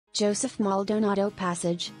Joseph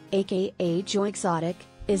Maldonado-Passage, aka Joe Exotic,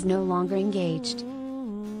 is no longer engaged.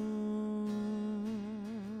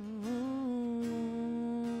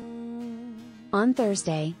 On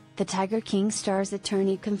Thursday, the Tiger King star's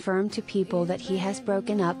attorney confirmed to People that he has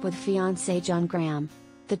broken up with fiancé John Graham.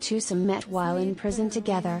 The twosome met while in prison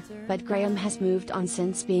together, but Graham has moved on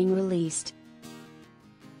since being released.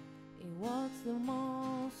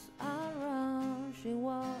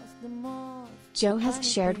 Joe has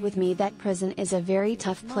shared with me that prison is a very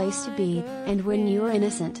tough place to be, and when you are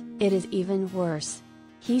innocent, it is even worse.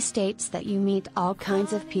 He states that you meet all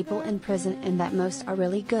kinds of people in prison and that most are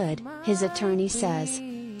really good, his attorney says.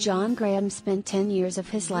 John Graham spent 10 years of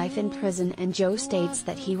his life in prison, and Joe states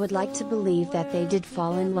that he would like to believe that they did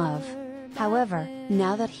fall in love. However,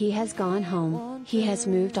 now that he has gone home, he has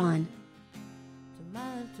moved on.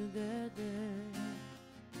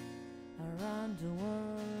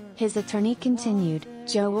 His attorney continued,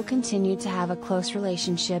 Joe will continue to have a close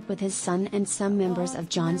relationship with his son and some members of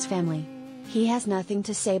John's family. He has nothing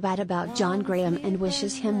to say bad about John Graham and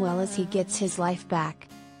wishes him well as he gets his life back.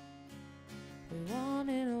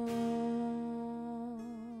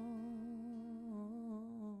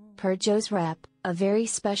 Per Joe's rep, a very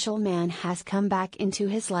special man has come back into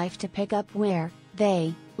his life to pick up where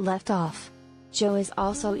they left off. Joe is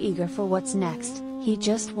also eager for what's next. He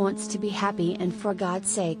just wants to be happy and, for God's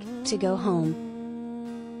sake, to go home.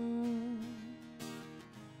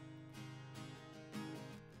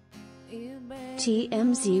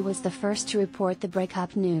 TMZ was the first to report the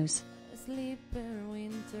breakup news.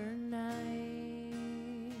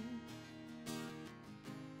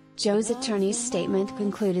 Joe's attorney's statement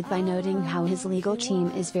concluded by noting how his legal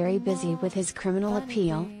team is very busy with his criminal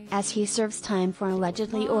appeal, as he serves time for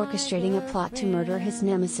allegedly orchestrating a plot to murder his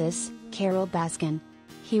nemesis, Carol Baskin.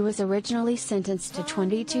 He was originally sentenced to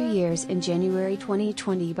 22 years in January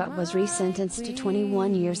 2020 but was resentenced to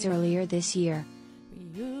 21 years earlier this year.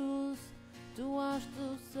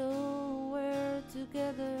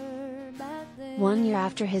 1 year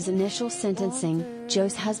after his initial sentencing,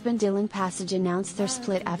 Joe's husband Dylan Passage announced their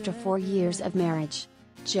split after 4 years of marriage.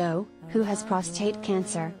 Joe, who has prostate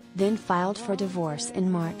cancer, then filed for divorce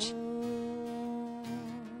in March.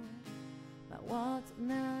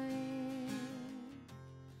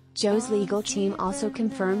 Joe's legal team also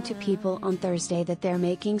confirmed to People on Thursday that they're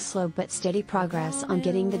making slow but steady progress on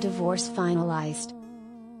getting the divorce finalized.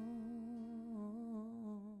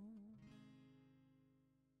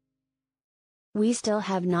 We still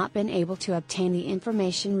have not been able to obtain the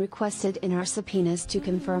information requested in our subpoenas to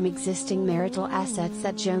confirm existing marital assets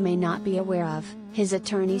that Joe may not be aware of, his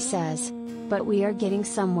attorney says. But we are getting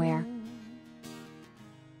somewhere.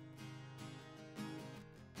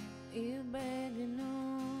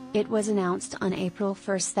 It was announced on April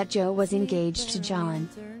 1 that Joe was engaged to John.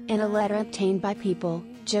 In a letter obtained by People,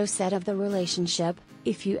 Joe said of the relationship,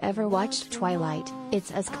 "If you ever watched Twilight,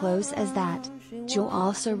 it's as close as that." Joe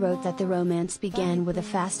also wrote that the romance began with a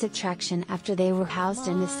fast attraction after they were housed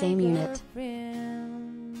in the same unit.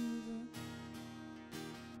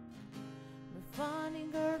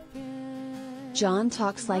 John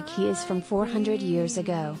talks like he is from 400 years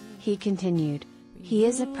ago, he continued. He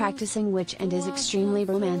is a practicing witch and is extremely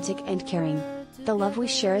romantic and caring. The love we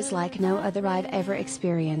share is like no other I've ever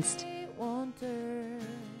experienced.